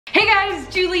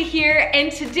guys, Julie here, and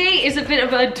today is a bit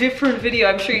of a different video.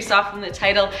 I'm sure you saw from the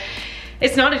title.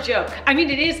 It's not a joke. I mean,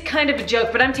 it is kind of a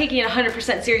joke, but I'm taking it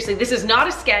 100% seriously. This is not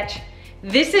a sketch.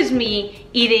 This is me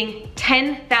eating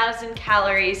 10,000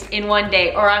 calories in one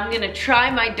day, or I'm gonna try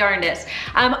my darndest.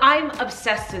 I'm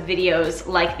obsessed with videos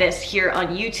like this here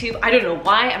on YouTube. I don't know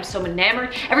why, I'm so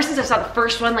enamored. Ever since I saw the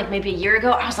first one, like maybe a year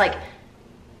ago, I was like,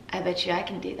 I bet you I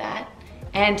can do that.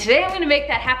 And today I'm gonna make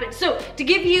that happen. So to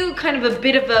give you kind of a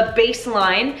bit of a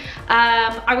baseline,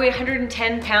 I weigh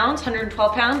 110 pounds,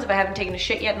 112 pounds if I haven't taken a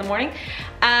shit yet in the morning.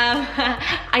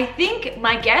 I think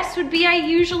my guess would be I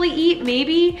usually eat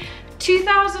maybe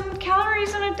 2,000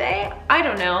 calories in a day. I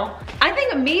don't know. I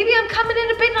think maybe I'm coming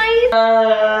in a bit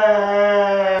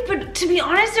naive. But to be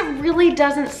honest, it really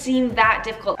doesn't seem that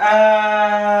difficult.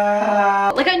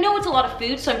 Like, I know it's a lot of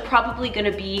food, so I'm probably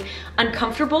gonna be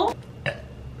uncomfortable.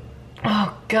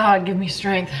 Oh God, give me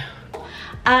strength.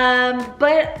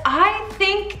 But I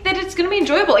think that it's gonna be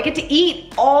enjoyable. I get to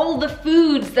eat all the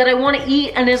foods that I wanna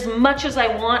eat and as much as I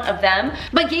want of them.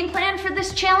 My game plan for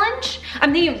this challenge,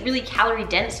 I'm thinking really calorie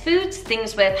dense foods,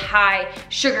 things with high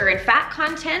sugar and fat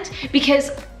content, because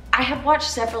I have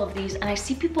watched several of these and I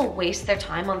see people waste their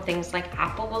time on things like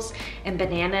apples and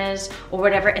bananas or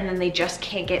whatever, and then they just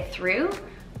can't get through.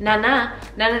 None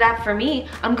of that for me.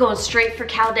 I'm going straight for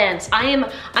cal dense. I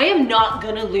am not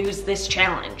gonna lose this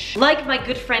challenge. Like my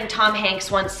good friend Tom Hanks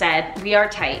once said, we are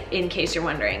tight, in case you're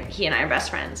wondering. He and I are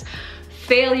best friends.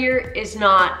 Failure is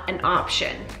not an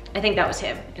option. I think that was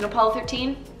him. In Apollo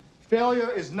 13?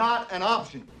 Failure is not an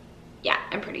option. Yeah,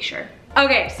 I'm pretty sure.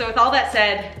 Okay, so with all that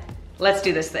said, let's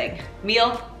do this thing.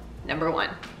 Meal number one.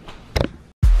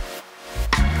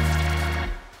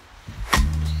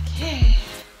 Okay.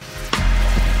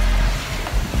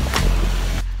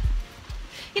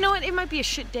 You know what, it might be a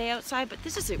shit day outside, but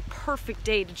this is a perfect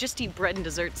day to just eat bread and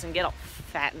desserts and get all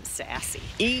fat and sassy.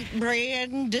 Eat bread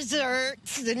and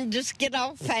desserts and just get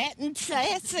all fat and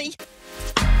sassy.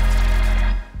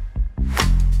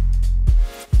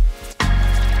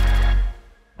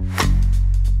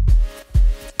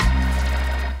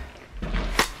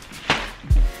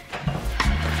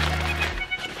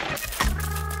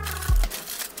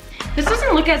 This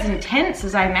doesn't look as intense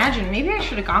as I imagined. Maybe I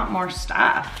should have got more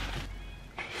stuff.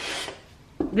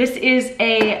 This is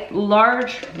a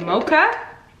large mocha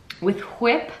with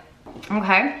whip.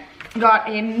 Okay, got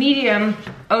a medium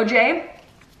OJ.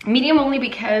 Medium only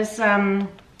because that's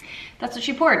what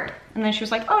she poured. And then she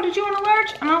was like, oh, did you want a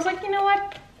large? And I was like, you know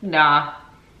what? Nah.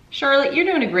 Charlotte, you're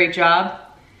doing a great job.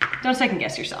 Don't second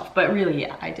guess yourself. But really,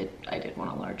 yeah, I did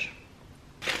want a large.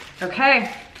 Okay.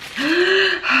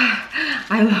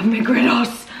 I love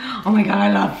McGriddles. Oh my God, I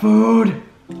love food.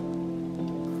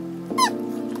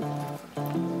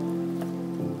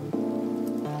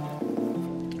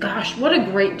 Gosh, what a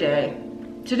great day.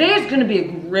 Today is gonna be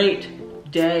a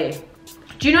great day.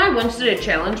 Do you know I once did a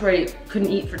challenge where I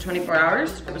couldn't eat for 24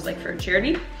 hours? It was like for a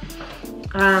charity.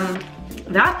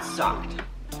 That sucked.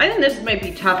 I think this might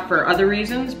be tough for other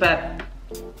reasons, but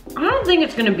I don't think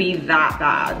it's gonna be that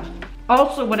bad.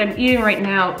 Also, what I'm eating right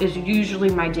now is usually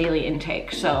my daily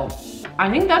intake, so I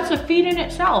think that's a feat in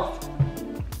itself.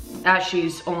 As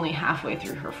she's only halfway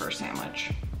through her first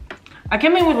sandwich. I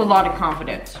came in with a lot of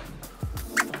confidence.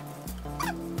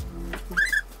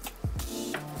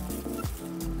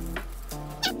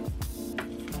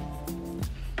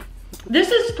 This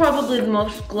is probably the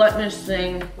most gluttonous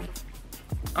thing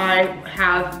I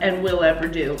have and will ever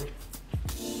do.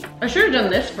 I should have done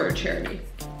this for a charity.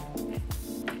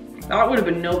 That would have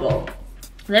been noble.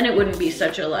 Then it wouldn't be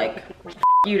such a like,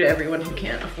 you to everyone who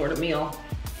can't afford a meal.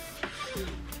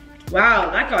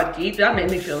 Wow, that got deep. That made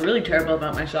me feel really terrible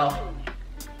about myself.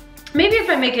 Maybe if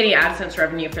I make any AdSense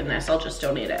revenue from this, I'll just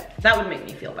donate it. That would make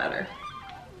me feel better.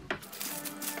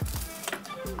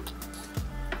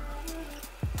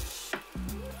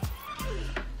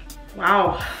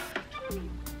 Wow.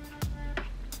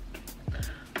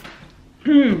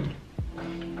 Do you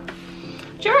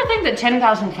ever think that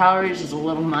 10,000 calories is a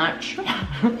little much?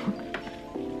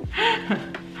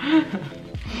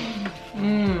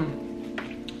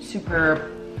 Superb.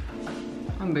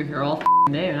 I'm gonna be here all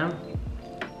day, man.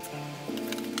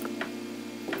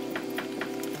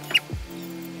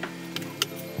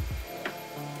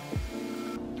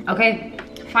 Okay,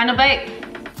 final bite.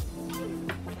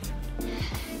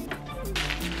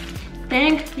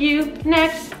 Thank you,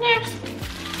 next.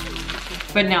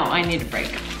 But no, I need a break.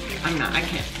 I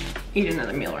can't eat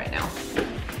another meal right now.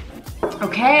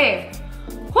 Okay,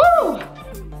 whoo!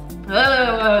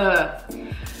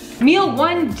 Meal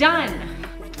one done.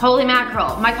 Holy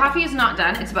mackerel. My coffee is not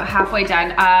done. It's about halfway done,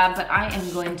 but I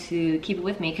am going to keep it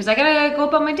with me because I gotta go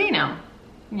about my day now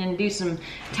and do some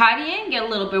tidying, get a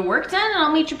little bit of work done, and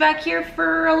I'll meet you back here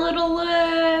for a little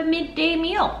midday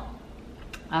meal,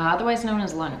 otherwise known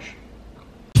as lunch.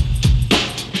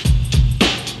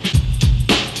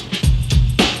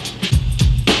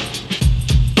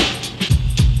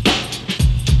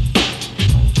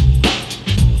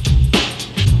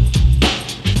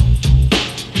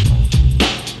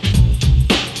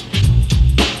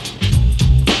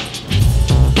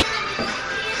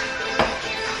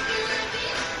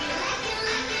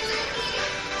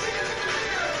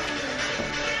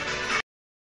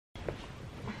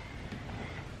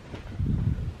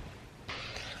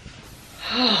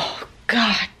 Oh,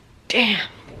 god damn.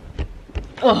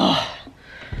 Oh,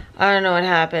 I don't know what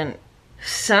happened.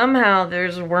 Somehow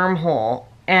there's a wormhole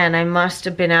and I must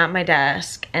have been at my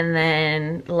desk and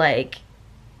then like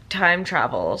time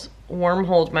traveled,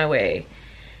 wormholed my way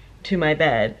to my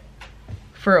bed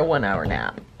for a 1-hour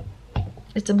nap.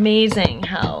 It's amazing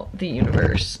how the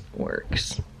universe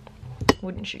works,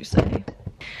 wouldn't you say?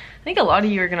 I think a lot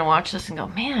of you are gonna watch this and go,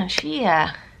 man, she's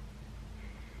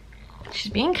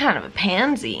being kind of a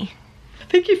pansy. I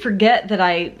think you forget that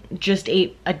I just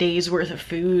ate a day's worth of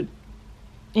food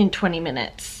in 20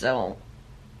 minutes, so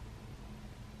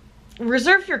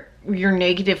reserve your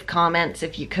negative comments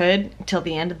if you could till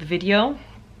the end of the video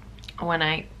when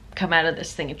I come out of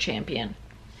this thing a champion.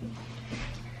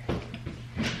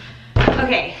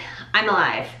 Okay, I'm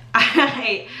alive.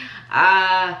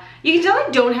 You can tell I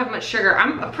don't have much sugar.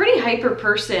 I'm a pretty hyper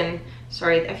person.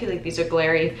 Sorry, I feel like these are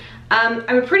glary. I'm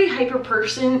a pretty hyper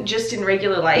person just in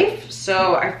regular life,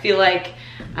 so I feel like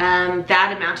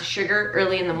that amount of sugar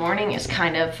early in the morning is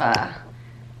kind of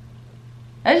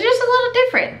it's just a little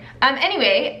different.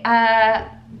 Anyway,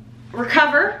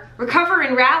 recover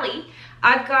and rally.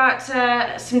 I've got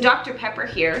some Dr. Pepper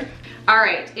here. All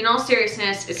right, in all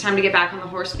seriousness, it's time to get back on the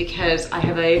horse because I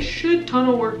have a shit ton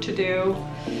of work to do.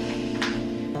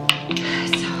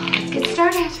 So let's get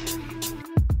started.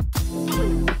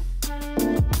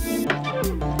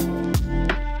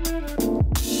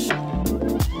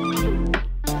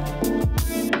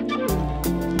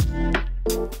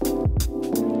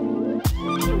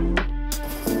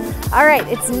 All right,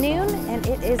 it's noon and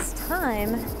it is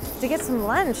time to get some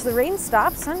lunch. The rain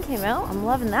stopped, sun came out. I'm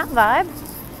loving that vibe.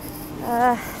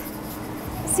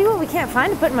 See what we can't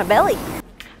find to put in my belly.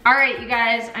 All right, you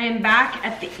guys, I am back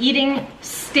at the eating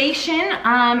station.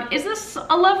 Is this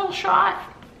a level shot?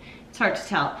 It's hard to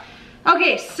tell.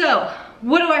 Okay, so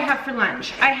what do I have for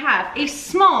lunch? I have a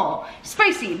small,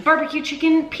 spicy barbecue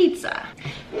chicken pizza.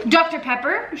 Dr.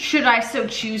 Pepper, should I so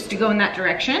choose to go in that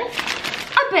direction.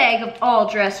 A bag of all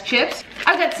dressed chips.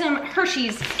 I've got some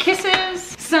Hershey's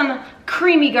Kisses, some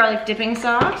creamy garlic dipping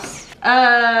sauce,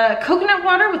 coconut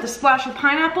water with a splash of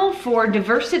pineapple for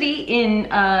diversity in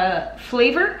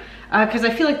flavor, because I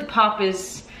feel like the pop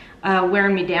is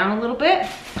wearing me down a little bit.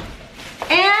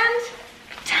 And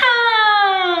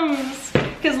Tums,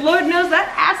 because Lord knows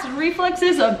that acid reflux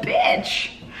is a bitch.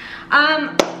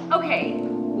 Okay,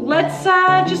 let's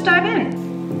just dive in.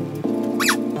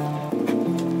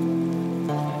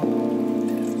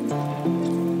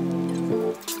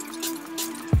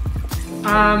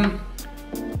 I'm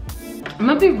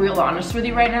gonna be real honest with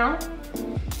you right now.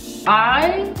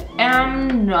 I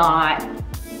am not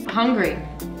hungry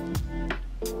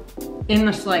in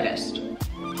the slightest.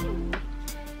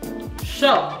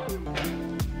 So,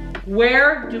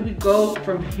 where do we go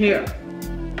from here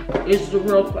is the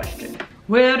real question.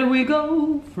 Where do we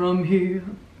go from here?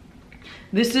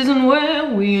 This isn't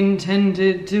where we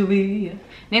intended to be.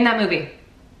 Name that movie.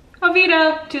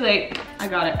 Avita, too late. I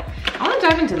got it. I want to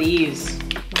dive into these.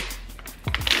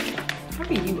 How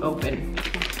are you open?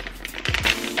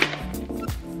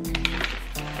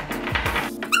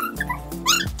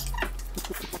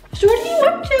 So what are you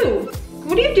up to?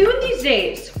 What are you doing these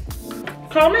days?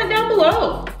 Comment down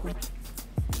below.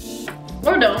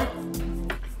 Or don't.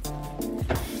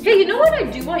 Hey, you know what? I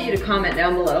do want you to comment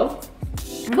down below.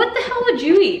 What the hell would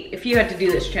you eat if you had to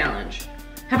do this challenge?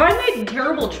 Have I made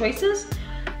terrible choices?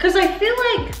 Because I feel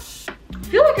like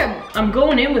I'm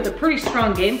going in with a pretty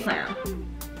strong game plan.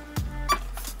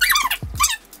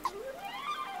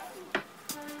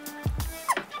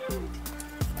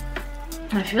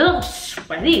 I feel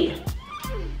sweaty.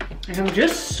 Like I'm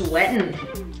just sweating.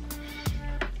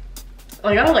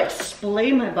 I gotta like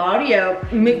splay my body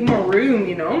out and make more room,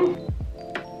 you know?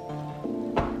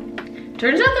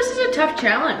 Turns out this is a tough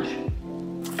challenge.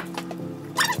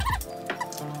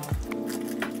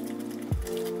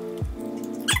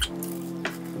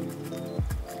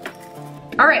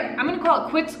 All right, I'm gonna call it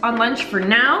quits on lunch for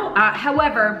now.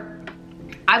 However,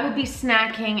 I will be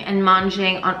snacking and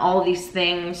manging on all these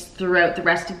things throughout the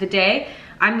rest of the day.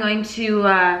 I'm going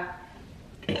to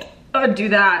do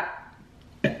that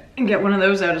and get one of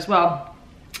those out as well.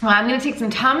 I'm gonna take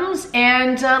some Tums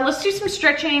and let's do some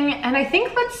stretching, and I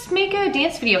think let's make a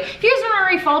dance video. If you guys don't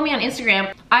already follow me on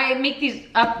Instagram, I make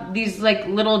these like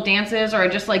little dances, or I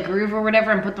just like groove or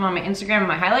whatever, and put them on my Instagram and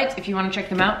my highlights. If you wanna check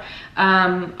them out,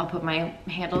 I'll put my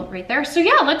handle right there. So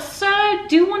yeah, let's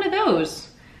do one of those.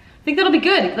 I think that'll be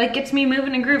good. It like gets me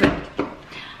moving and grooving.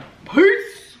 Peace.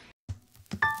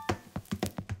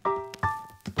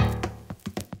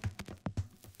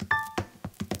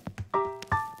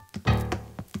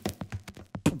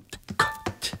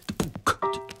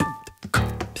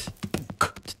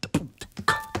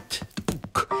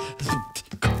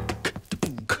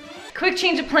 Quick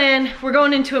change of plan. We're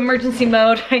going into emergency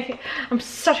mode. I'm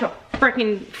such a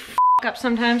freaking up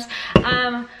sometimes.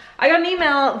 I got an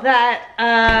email that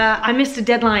I missed a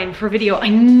deadline for a video. I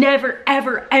never,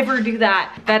 ever, ever do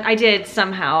that. But I did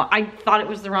somehow. I thought it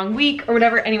was the wrong week or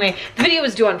whatever. Anyway, the video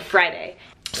was due on Friday.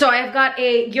 So I've got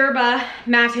a yerba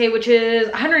mate, which is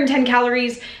 110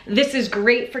 calories. This is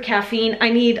great for caffeine. I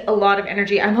need a lot of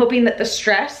energy. I'm hoping that the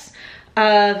stress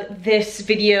of this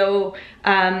video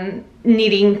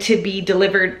needing to be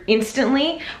delivered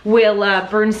instantly will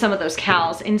burn some of those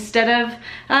calories instead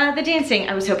of the dancing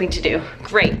I was hoping to do.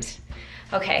 Great.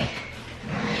 Okay.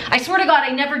 I swear to God,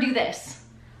 I never do this.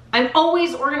 I'm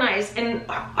always organized and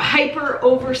hyper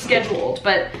overscheduled,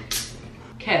 but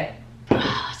okay.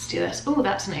 Let's do this. Oh,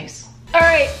 that's nice. All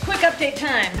right, quick update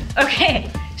time. Okay,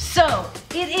 so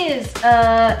it is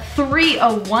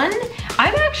 3:01.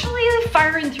 I'm actually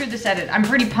firing through this edit. I'm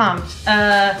pretty pumped.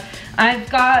 I've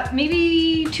got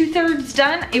maybe 2/3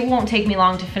 done. It won't take me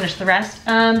long to finish the rest.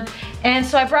 And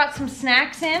so I brought some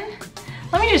snacks in.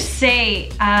 Let me just say,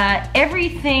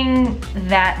 everything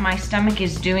that my stomach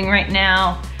is doing right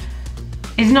now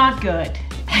is not good.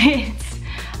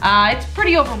 It's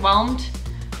pretty overwhelmed.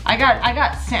 I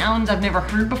got sounds I've never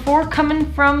heard before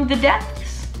coming from the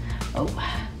depths.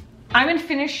 Oh. I'm gonna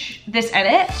finish this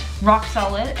edit, rock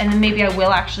solid, and then maybe I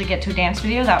will actually get to a dance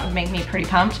video. That would make me pretty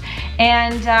pumped.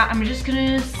 And I'm just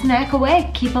gonna snack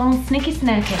away, keep on sneaky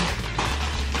snacking.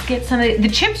 Get some of the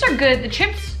chips are good. The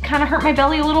chips kind of hurt my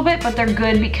belly a little bit, but they're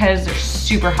good because they're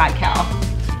super high cal.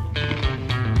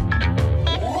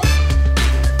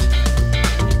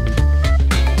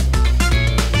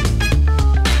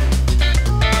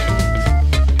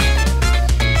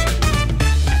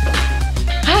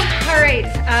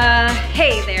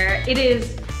 Hey there, it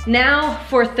is now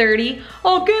 4:30.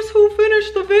 Oh, guess who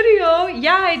finished the video?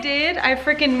 Yeah, I did. I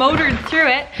freaking motored through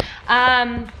it.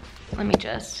 Let me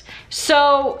just,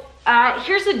 so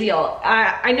here's the deal.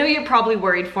 I know you're probably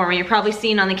worried for me. You're probably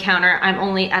seeing on the counter, I'm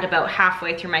only at about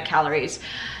halfway through my calories.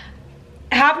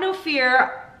 Have no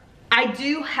fear. I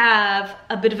do have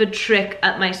a bit of a trick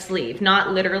up my sleeve.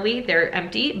 Not literally, they're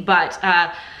empty, but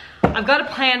I've got a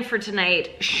plan for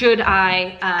tonight should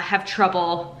I have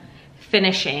trouble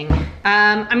finishing.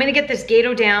 I'm gonna get this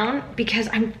Gato down because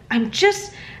I'm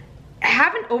just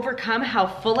haven't overcome how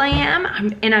full I am,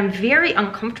 and I'm very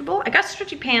uncomfortable. I got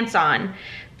stretchy pants on,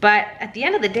 but at the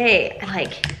end of the day,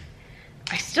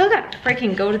 I still got to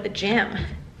freaking go to the gym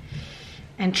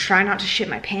and try not to shit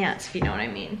my pants, if you know what I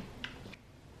mean.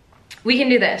 We can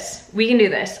do this. We can do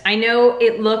this. I know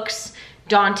it looks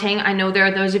daunting. I know there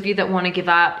are those of you that want to give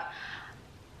up.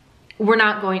 We're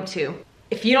not going to.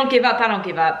 If you don't give up, I don't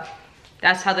give up.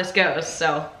 That's how this goes,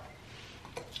 so.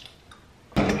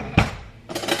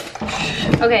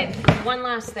 Okay, one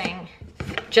last thing.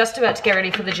 Just about to get ready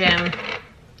for the gym.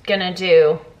 Gonna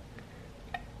do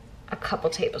a couple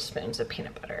tablespoons of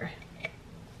peanut butter.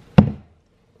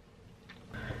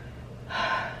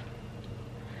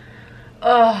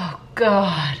 Oh,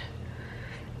 God.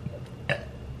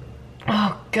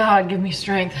 Oh, God, give me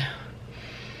strength.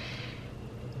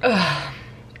 Ugh.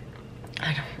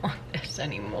 I don't want this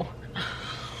anymore.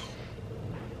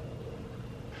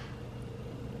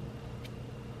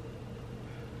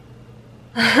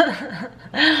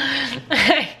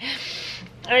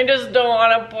 I just don't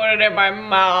want to put it in my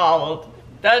mouth.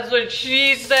 That's what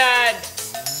she said.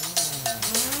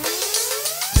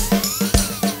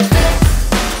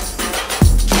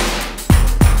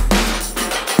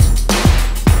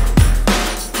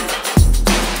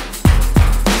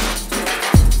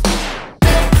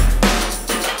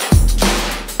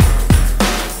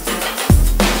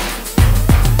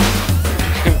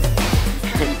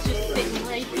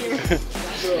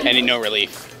 Any no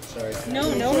relief.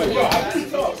 No, no.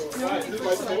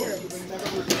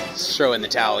 Just throw in the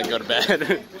towel and go to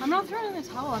bed. I'm not throwing in the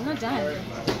towel. I'm not done.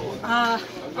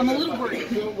 I'm a little worried.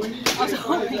 I was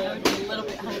hoping I would be a little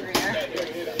bit hungrier.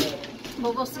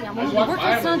 But we'll see. I'm working.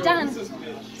 It's not done.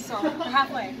 So we're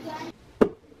halfway.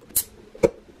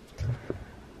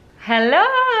 Hello.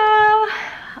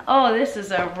 Oh, this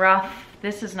is a rough.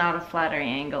 This is not a flattering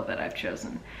angle that I've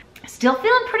chosen. Still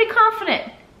feeling pretty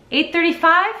confident.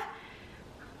 8:35.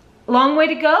 Long way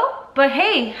to go. But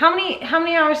hey, how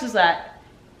many hours is that?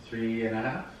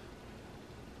 3.5.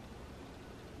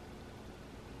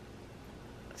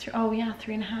 Oh yeah,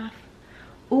 3.5.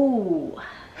 Ooh.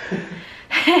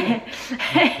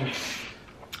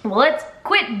 Well, let's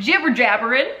quit jibber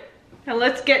jabbering and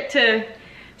let's get to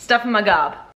stuffing my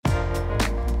gob.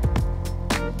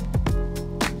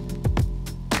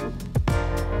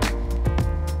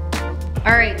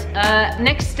 All right,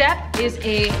 next step is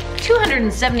a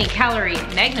 270 calorie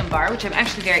Magnum bar, which I'm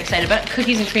actually very excited about,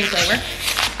 cookies and cream flavor.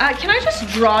 Can I just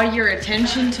draw your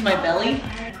attention to my belly?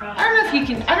 I don't know if you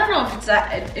can, I don't know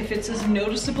if it's as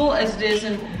noticeable as it is,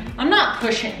 and I'm not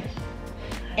pushing.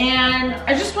 And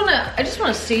I just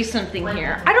wanna say something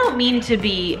here. I don't mean to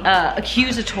be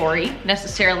accusatory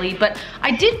necessarily, but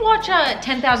I did watch a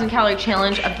 10,000 calorie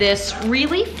challenge of this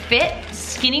really fit,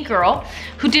 skinny girl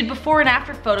who did before and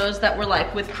after photos that were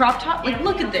like with crop top. Like,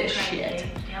 look at this shit.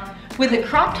 With a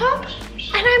crop top?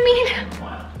 And I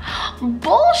mean,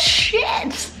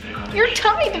 bullshit. Your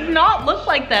tummy did not look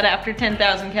like that after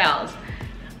 10,000 calories.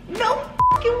 No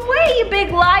fucking way, you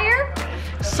big liar.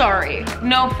 Sorry,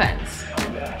 no offense.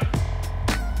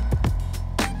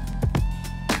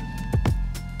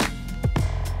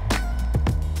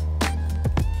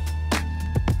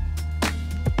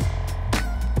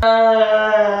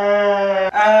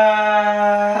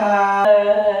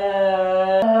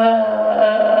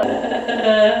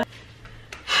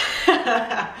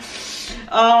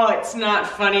 Oh, it's not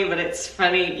funny, but it's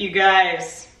funny. You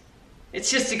guys,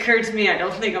 it's just occurred to me, I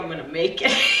don't think I'm gonna make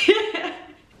it.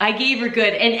 I gave her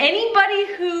good, and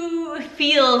anybody who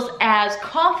feels as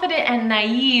confident and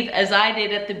naive as I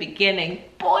did at the beginning,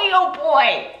 boy oh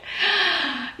boy,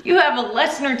 you have a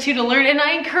lesson or two to learn, and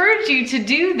I encourage you to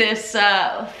do this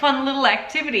fun little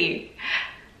activity.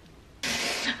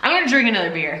 I'm gonna drink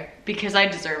another beer because I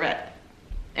deserve it,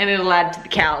 and it'll add to the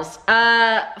calories.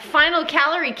 Final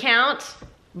calorie count,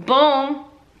 boom,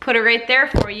 put it right there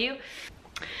for you.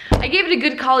 I gave it a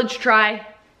good college try,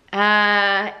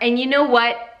 and you know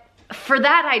what? For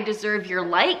that, I deserve your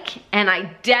like, and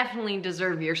I definitely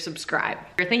deserve your subscribe.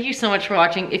 Thank you so much for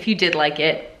watching. If you did like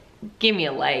it, give me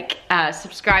a like.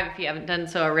 Subscribe if you haven't done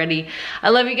so already. I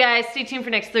love you guys. Stay tuned for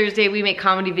next Thursday. We make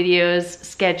comedy videos,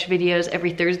 sketch videos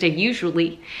every Thursday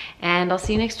usually, and I'll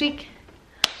see you next week.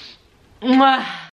 Mwah.